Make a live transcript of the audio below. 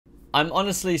I'm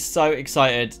honestly so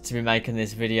excited to be making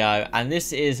this video, and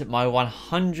this is my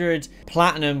 100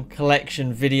 platinum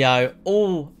collection video.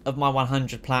 All of my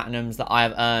 100 platinums that I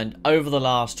have earned over the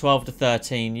last 12 to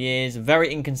 13 years.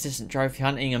 Very inconsistent trophy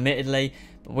hunting, admittedly,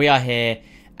 but we are here.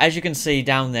 As you can see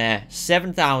down there,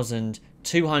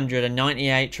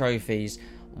 7,298 trophies,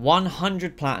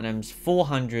 100 platinums,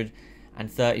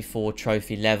 434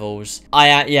 trophy levels.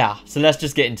 So let's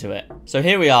just get into it. So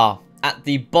here we are at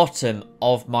the bottom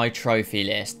of my trophy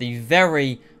list, the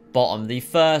very bottom, the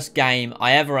first game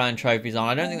I ever earned trophies on.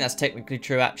 I don't think that's technically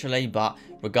true actually, but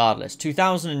regardless,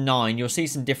 2009. You'll see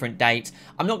some different dates.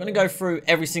 I'm not going to go through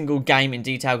every single game in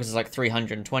detail because there's like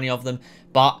 320 of them,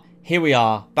 but here we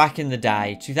are back in the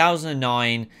day,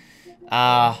 2009.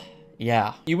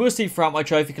 Yeah, you will see throughout my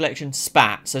trophy collection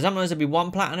spat. So sometimes there'll be 1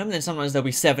 platinum, then sometimes there'll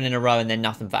be 7 in a row, and then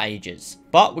nothing for ages.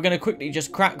 But we're going to quickly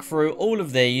just crack through all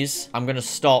of these. I'm going to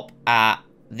stop at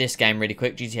this game really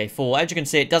quick, GTA 4. As you can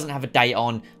see, it doesn't have a date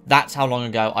on. That's how long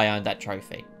ago I earned that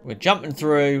trophy. We're jumping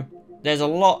through. There's a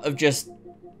lot of just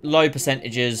low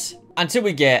percentages until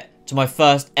we get to my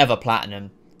first ever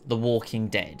platinum, The Walking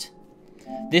Dead.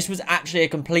 This was actually a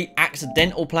complete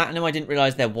accidental platinum. I didn't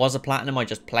realize there was a platinum. I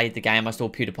just played the game. I saw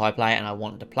PewDiePie play it and I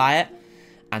wanted to play it.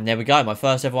 And there we go. My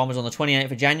first ever one was on the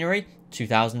 28th of January,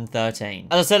 2013.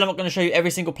 As I said, I'm not going to show you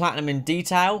every single platinum in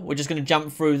detail. We're just going to jump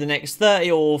through the next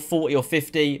 30 or 40 or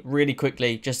 50 really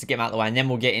quickly just to get them out of the way. And then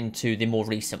we'll get into the more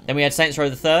recent. Then we had Saints Row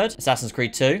the Third, Assassin's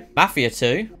Creed 2, Mafia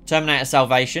 2, Terminator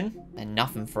Salvation, and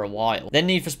nothing for a while. Then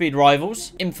Need for Speed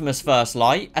Rivals, Infamous First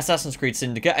Light, Assassin's Creed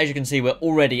Syndicate. As you can see, we're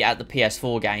already at the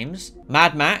PS4 games.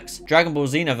 Mad Max, Dragon Ball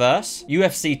Xenoverse,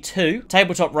 UFC 2,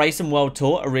 Tabletop Racing World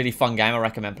Tour, a really fun game. I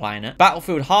recommend playing it.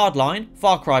 Battlefield Hardline,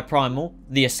 Far Cry Primal,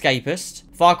 The Escapist,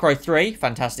 Far Cry 3,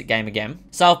 fantastic game again.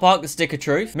 South Park, The Stick of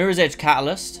Truth, Mirror's Edge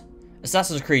Catalyst,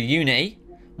 Assassin's Creed Unity,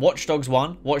 Watch Dogs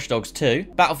 1, Watch Dogs 2,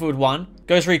 Battlefield 1,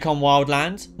 Ghost Recon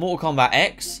Wildlands, Mortal Kombat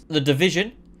X, The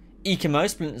Division, Ichimo,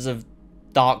 Splinters of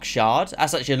Dark Shard.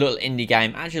 That's actually a little indie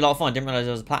game. Actually a lot of fun. Didn't realize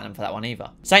there was a platinum for that one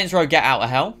either. Saints Row Get Out of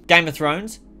Hell, Game of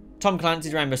Thrones, Tom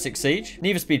Clancy's Rainbow Six Siege,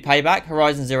 Need for Speed Payback,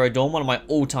 Horizon Zero Dawn, one of my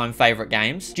all-time favourite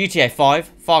games, GTA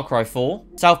 5, Far Cry 4,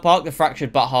 South Park, The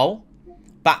Fractured Butthole,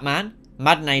 Batman,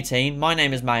 Madden 18, My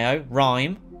Name is Mayo,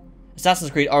 Rhyme, Assassin's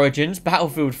Creed Origins,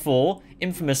 Battlefield 4,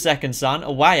 Infamous Second Son,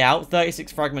 A Way Out,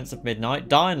 36 Fragments of Midnight,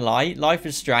 Dying Light, Life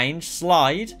is Strange,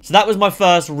 Slide. So that was my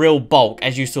first real bulk,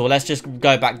 as you saw. Let's just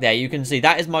go back there. You can see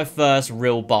that is my first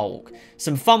real bulk.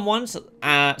 Some fun ones,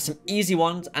 some easy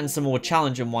ones, and some more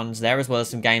challenging ones there, as well as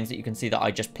some games that you can see that I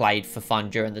just played for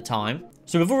fun during the time.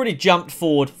 So we've already jumped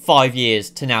forward 5 years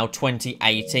to now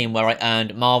 2018, where I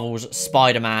earned Marvel's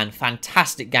Spider-Man.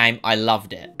 Fantastic game. I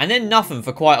loved it. And then nothing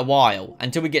for quite a while,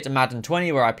 until we get to Madden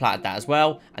 20, where I platted that as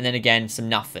well. And then again, some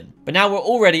nothing. But now we're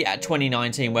already at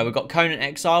 2019, where we've got Conan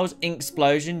Exiles,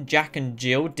 Inksplosion, Jack and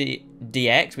Jill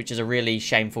DX, which is a really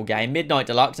shameful game. Midnight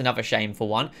Deluxe, another shameful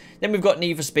one. Then we've got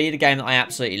Need for Speed, a game that I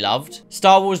absolutely loved.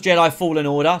 Star Wars Jedi Fallen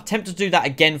Order. Tempted to do that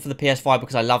again for the PS5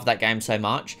 because I love that game so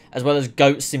much. As well as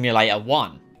Goat Simulator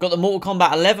 1. Got the Mortal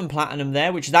Kombat 11 Platinum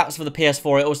there, which that's for the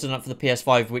PS4. I also done it for the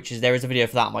PS5, which is, there is a video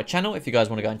for that on my channel if you guys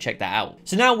want to go and check that out.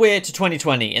 So now we're to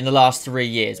 2020 in the last 3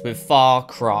 years with Far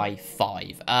Cry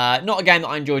 5. Not a game that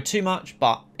I enjoyed too much,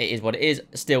 but it is what it is.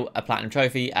 Still a Platinum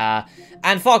trophy.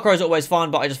 And Far Cry is always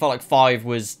fun, but I just felt like 5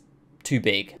 was too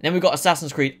big. Then we've got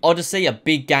Assassin's Creed Odyssey, a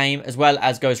big game, as well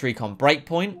as Ghost Recon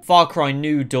Breakpoint, Far Cry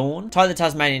New Dawn, Ty the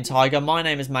Tasmanian Tiger, My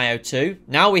Name is Mayo 2.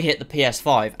 Now we hit the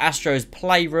PS5, Astro's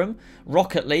Playroom,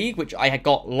 Rocket League, which I had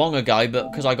got long ago, but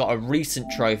because I got a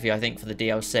recent trophy, I think, for the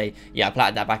DLC. Yeah, I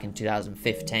platted that back in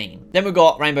 2015. Then we've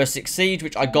got Rainbow Six Siege,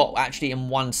 which I got actually in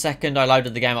 1 second. I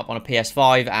loaded the game up on a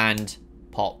PS5 and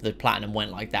pop, the platinum went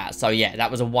like that. So yeah,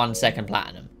 that was a 1 second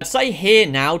platinum. I'd say here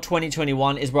now,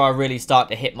 2021 is where I really start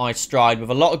to hit my stride with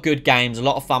a lot of good games, a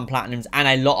lot of fun platinums, and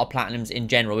a lot of platinums in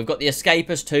general. We've got The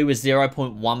Escapist 2 with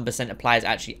 0.1% of players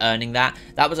actually earning that.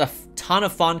 That was a ton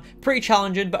of fun, pretty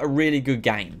challenging, but a really good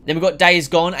game. Then we've got Days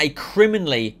Gone, a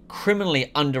criminally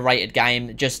underrated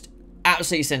game, just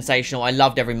absolutely sensational. I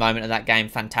loved every moment of that game,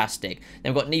 fantastic.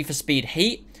 Then we've got Need for Speed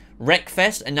Heat,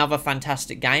 Wreckfest, another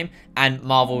fantastic game, and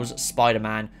Marvel's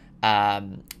Spider-Man,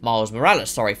 Miles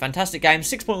Morales, sorry, fantastic game,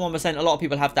 6.1%, a lot of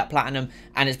people have that platinum,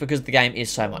 and it's because the game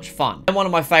is so much fun. And one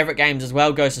of my favourite games as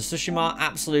well, Ghost of Tsushima,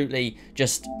 absolutely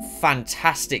just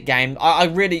fantastic game.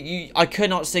 I could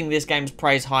not sing this game's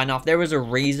praise high enough. There is a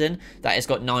reason that it's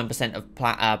got 9% of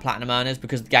platinum earners,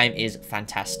 because the game is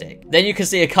fantastic. Then you can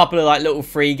see a couple of like little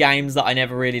free games that I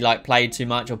never really like played too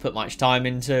much or put much time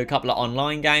into, a couple of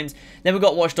online games. Then we've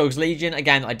got Watch Dogs Legion, a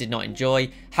game that I did not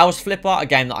enjoy, House Flipper, a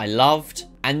game that I loved,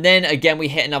 And then again, we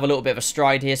hit another little bit of a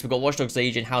stride here. So we've got Watch Dogs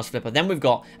Legion, House Flipper. Then we've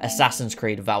got Assassin's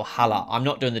Creed Valhalla. I'm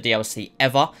not doing the DLC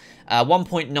ever.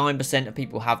 1.9% of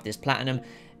people have this platinum.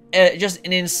 Just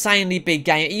an insanely big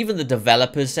game. Even the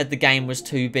developers said the game was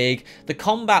too big. The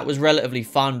combat was relatively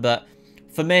fun, but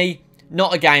for me,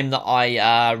 not a game that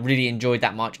I really enjoyed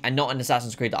that much, and not an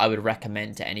Assassin's Creed that I would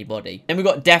recommend to anybody. Then we've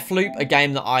got Deathloop, a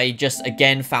game that I just,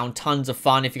 again, found tons of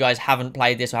fun. If you guys haven't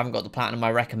played this or haven't got the platinum,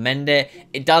 I recommend it.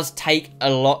 It does take a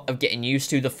lot of getting used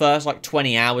to. The first, like,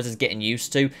 20 hours is getting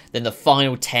used to. Then the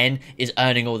final 10 is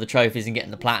earning all the trophies and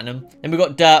getting the platinum. Then we've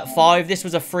got Dirt 5. This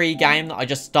was a free game that I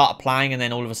just started playing and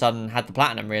then all of a sudden had the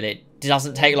platinum, really. It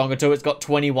doesn't take long at all. It's got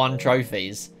 21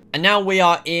 trophies. And now we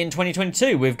are in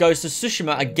 2022 with Ghost of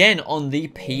Tsushima again on the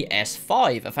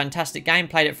PS5. A fantastic game,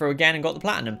 played it through again and got the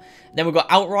platinum. Then we've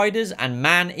got Outriders and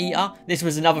Man-Eater. This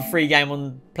was another free game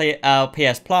on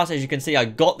PS Plus. As you can see, I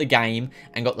got the game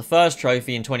and got the first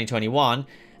trophy in 2021.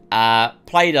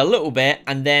 Played a little bit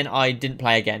and then I didn't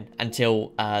play again until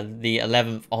the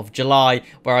 11th of July,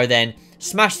 where I then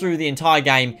smashed through the entire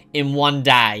game in one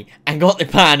day and got the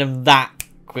platinum that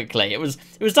quickly. It was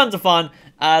tons of fun.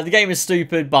 The game is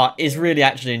stupid, but it's really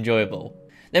actually enjoyable.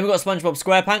 Then we've got SpongeBob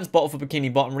SquarePants, Bottle for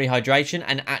Bikini Bottom Rehydration,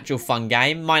 an actual fun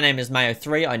game. My Name is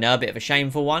Mayo3, I know, a bit of a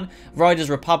shameful one.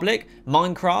 Riders Republic,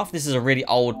 Minecraft, this is a really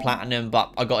old platinum,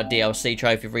 but I got a DLC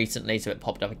trophy recently, so it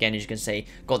popped up again, as you can see.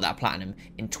 Got that platinum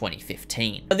in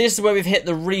 2015. But this is where we've hit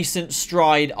the recent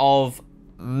stride of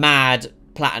mad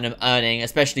platinum earning,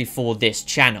 especially for this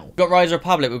channel. We've got Riders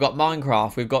Republic, we've got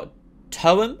Minecraft, we've got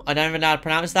Toem, I don't even know how to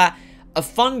pronounce that. A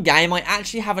fun game. I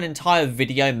actually have an entire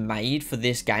video made for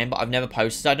this game, but I've never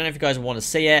posted it. I don't know if you guys want to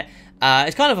see it.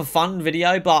 It's kind of a fun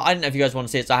video, but I don't know if you guys want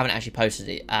to see it, so I haven't actually posted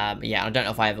it. Yeah, I don't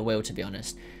know if I ever will, to be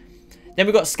honest. Then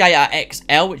we've got Skater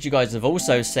XL, which you guys have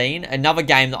also seen. Another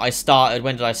game that I started.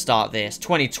 When did I start this?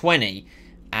 2020.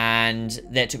 And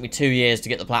then it took me 2 years to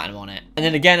get the platinum on it. And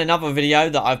then again, another video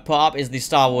that I've put up is the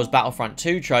Star Wars Battlefront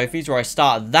 2 trophies, where I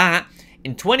started that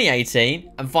in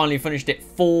 2018 and finally finished it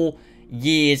 4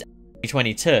 years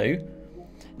 2022.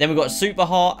 Then we've got Super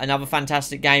Hot, another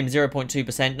fantastic game,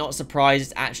 0.2%. Not surprised,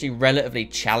 it's actually relatively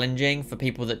challenging for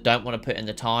people that don't want to put in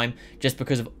the time, just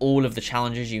because of all of the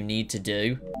challenges you need to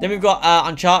do. Then we've got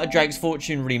Uncharted Drake's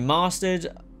Fortune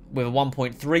Remastered with a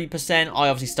 1.3%. I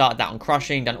obviously started that on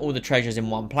Crushing, done all the treasures in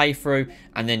one playthrough,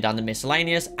 and then done the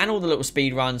miscellaneous and all the little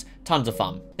speed runs. Tons of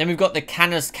fun. Then we've got the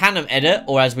Canis Canem edit,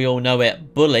 or as we all know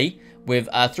it, Bully, with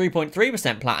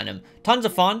 3.3% platinum. Tons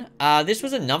of fun. This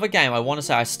was another game I want to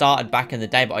say I started back in the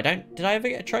day, but did I ever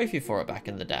get a trophy for it back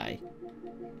in the day?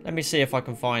 Let me see if I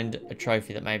can find a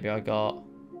trophy that maybe I got.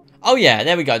 Oh yeah,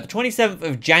 there we go. The 27th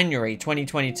of January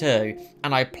 2022,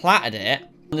 and I platted it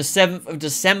on the 7th of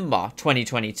December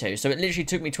 2022. So it literally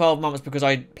took me 12 months because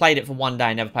I played it for one day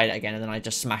and never played it again, and then I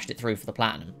just smashed it through for the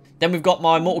platinum. Then we've got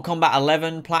my Mortal Kombat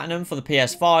 11 platinum for the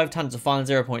PS5. Tons of fun,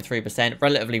 0.3%.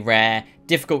 Relatively rare.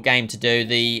 Difficult game to do.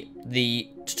 The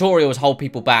tutorials hold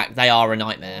people back. They are a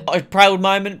nightmare. A proud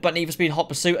moment, but Need for Speed Hot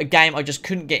Pursuit, a game I just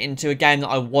couldn't get into. A game that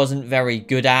I wasn't very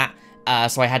good at.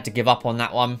 So I had to give up on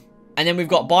that one. And then we've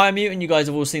got Biomutant. You guys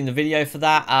have all seen the video for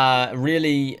that.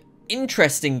 Really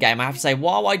interesting game, I have to say.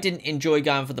 While I didn't enjoy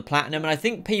going for the platinum, and I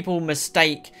think people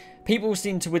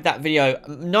seem to, with that video,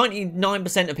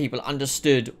 99% of people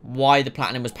understood why the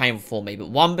platinum was painful for me,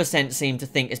 but 1% seemed to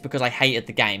think it's because I hated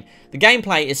the game. The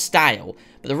gameplay is stale,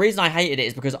 but the reason I hated it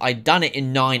is because I'd done it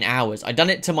in 9 hours. I'd done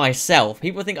it to myself.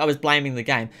 People think I was blaming the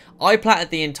game. I platted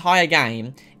the entire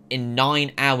game in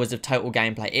 9 hours of total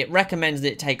gameplay. It recommends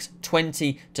that it takes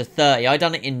 20 to 30. I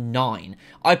done it in 9.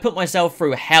 I put myself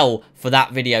through hell for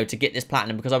that video to get this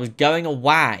platinum because I was going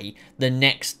away the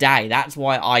next day. That's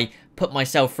why I put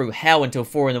myself through hell until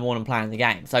 4 in the morning playing the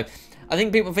game. So I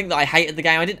think people think that I hated the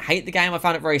game. I didn't hate the game. I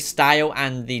found it very stale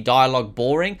and the dialogue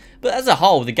boring. But as a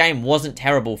whole, the game wasn't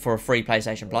terrible for a free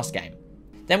PlayStation Plus game.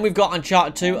 Then we've got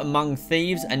Uncharted 2 Among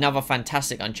Thieves, another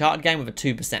fantastic Uncharted game with a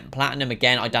 2% platinum.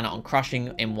 Again, I done it on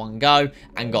Crushing in one go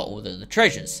and got all of the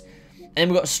treasures. And then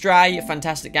we've got Stray, a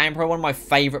fantastic game, probably one of my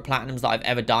favourite platinums that I've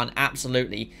ever done.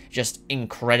 Absolutely just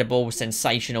incredible,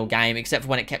 sensational game, except for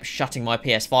when it kept shutting my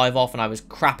PS5 off and I was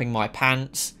crapping my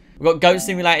pants. We've got Goat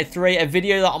Simulator 3, a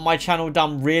video that on my channel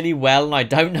done really well, and I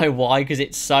don't know why because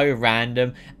it's so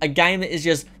random. A game that is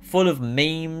just full of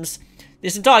memes.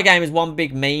 This entire game is one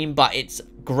big meme, but it's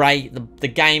great. The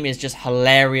game is just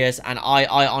hilarious, and I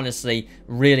honestly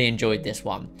really enjoyed this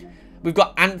one. We've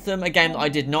got Anthem, a game that I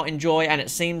did not enjoy, and it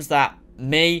seems that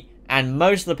me and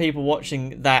most of the people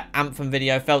watching that Anthem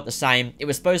video felt the same. It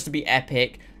was supposed to be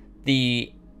epic.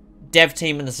 The dev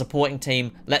team and the supporting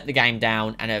team let the game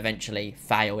down and it eventually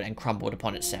failed and crumbled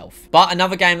upon itself. But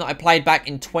another game that I played back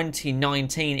in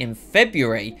 2019 in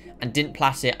February and didn't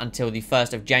plat it until the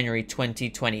 1st of January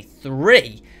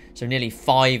 2023, so nearly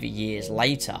 5 years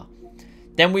later.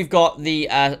 Then we've got the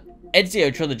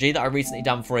Ezio trilogy that I recently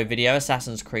done for a video,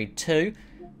 Assassin's Creed 2.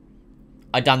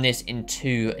 I done this in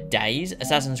 2 days.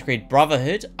 Assassin's Creed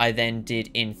Brotherhood I then did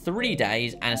in 3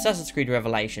 days, and Assassin's Creed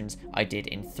Revelations I did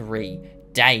in 3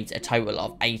 days, a total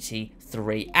of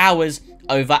 83 hours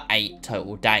over 8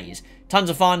 total days. Tons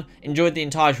of fun, enjoyed the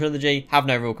entire trilogy, have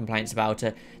no real complaints about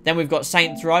it. Then we've got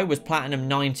Saints Row was Platinum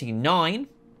 99.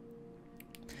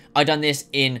 I done this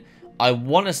in, I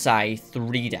want to say,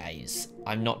 3 days.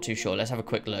 I'm not too sure. Let's have a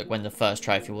quick look when the first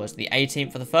trophy was. The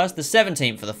 18th for the first, the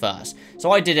 17th for the first.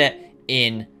 So I did it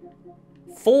in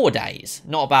 4 days.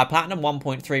 Not a bad platinum,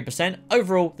 1.3%.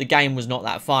 Overall, the game was not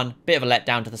that fun. Bit of a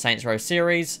letdown to the Saints Row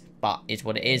series, but it's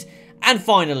what it is. And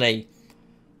finally,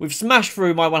 we've smashed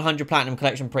through my 100 platinum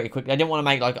collection pretty quickly. I didn't want to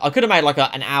make I could have made like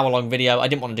an hour-long video. I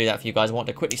didn't want to do that for you guys. I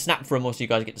wanted to quickly snap through them all so you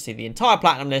guys get to see the entire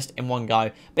platinum list in one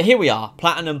go. But here we are,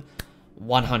 platinum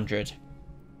 100.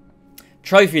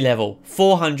 Trophy level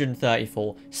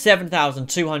 434,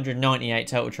 7,298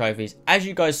 total trophies. As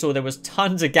you guys saw, there was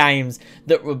tons of games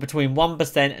that were between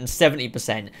 1% and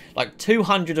 70%. Like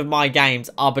 200 of my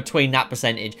games are between that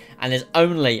percentage, and there's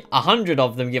only 100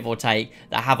 of them, give or take,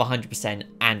 that have 100%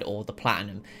 and or the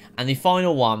platinum. And the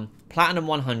final one, Platinum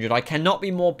 100, I cannot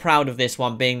be more proud of this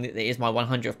one, being that it is my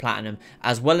 100th platinum,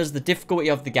 as well as the difficulty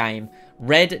of the game,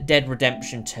 Red Dead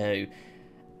Redemption 2.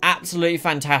 Absolutely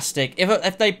fantastic.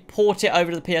 If they port it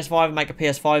over to the PS5 and make a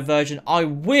PS5 version, I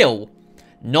will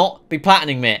not be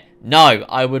platinum it. No,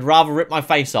 I would rather rip my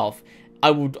face off. I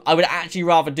would actually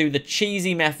rather do the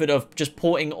cheesy method of just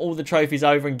porting all the trophies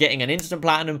over and getting an instant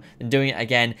platinum than doing it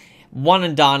again. One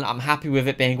and done. I'm happy with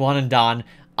it being one and done.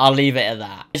 I'll leave it at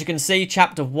that. As you can see,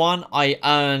 Chapter 1 I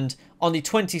earned on the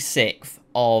 26th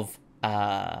of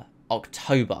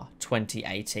October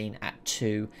 2018 at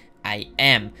 2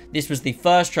 AM. This was the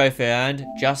first trophy I earned,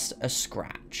 just a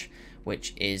scratch,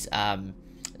 which is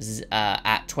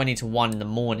at 20 to 1 in the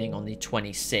morning on the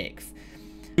 26th.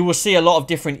 You will see a lot of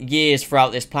different years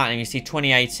throughout this platinum. You see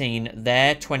 2018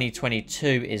 there,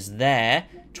 2022 is there,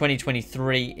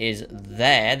 2023 is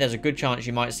there. There's a good chance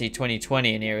you might see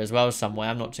 2020 in here as well somewhere.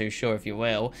 I'm not too sure if you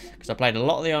will, because I played a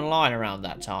lot of the online around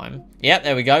that time. Yep,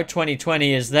 there we go.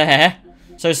 2020 is there.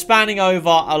 So spanning over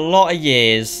a lot of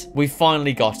years, we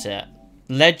finally got it.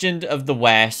 Legend of the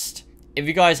West. If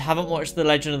you guys haven't watched the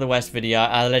Legend of the West video,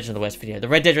 the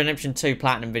Red Dead Redemption 2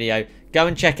 Platinum video, go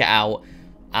and check it out.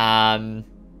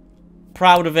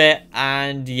 Proud of it,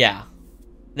 and yeah.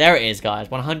 There it is, guys.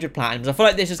 100 Platinums. I feel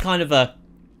like this is kind of a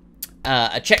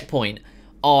checkpoint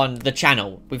on the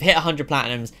channel. We've hit 100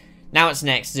 Platinums. Now it's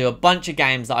next to do a bunch of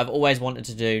games that I've always wanted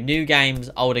to do. New games,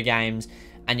 older games.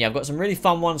 And yeah, I've got some really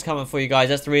fun ones coming for you guys.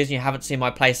 That's the reason you haven't seen my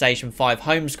PlayStation 5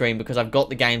 home screen, because I've got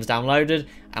the games downloaded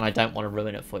and I don't want to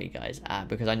ruin it for you guys.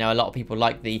 Because I know a lot of people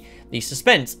like the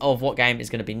suspense of what game is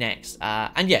going to be next.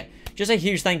 And yeah, just a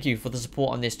huge thank you for the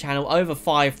support on this channel. Over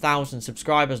 5,000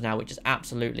 subscribers now, which is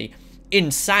absolutely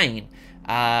insane.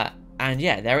 And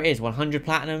yeah, there it is. 100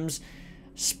 Platinums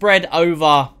spread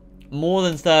over more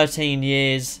than 13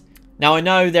 years. Now, I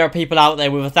know there are people out there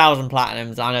with 1,000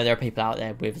 Platinums. I know there are people out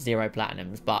there with 0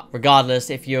 Platinums. But regardless,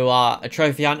 if you are a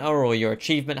trophy hunter or you're an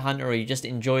achievement hunter or you just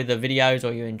enjoy the videos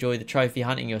or you enjoy the trophy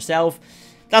hunting yourself,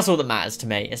 that's all that matters to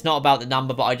me. It's not about the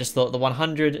number, but I just thought the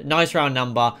 100, nice round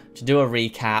number to do a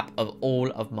recap of all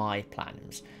of my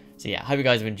Platinums. So yeah, I hope you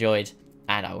guys have enjoyed,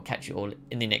 and I will catch you all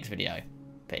in the next video.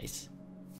 Peace.